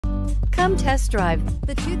Come test drive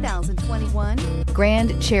the 2021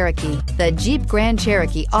 Grand Cherokee. The Jeep Grand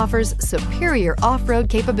Cherokee offers superior off-road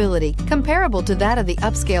capability comparable to that of the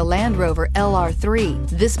upscale Land Rover LR3.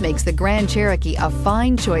 This makes the Grand Cherokee a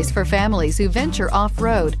fine choice for families who venture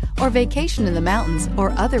off-road or vacation in the mountains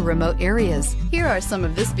or other remote areas. Here are some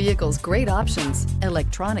of this vehicle's great options: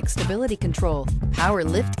 electronic stability control, power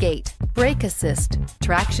lift gate, brake assist,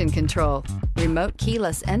 traction control, remote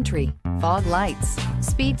keyless entry, fog lights,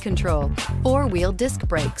 speed control, four-wheel disc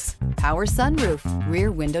brakes, power sunroof,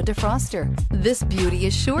 rear window defroster. This beauty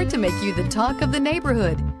is sure to make you the talk of the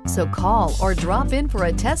neighborhood. So call or drop in for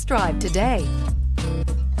a test drive today.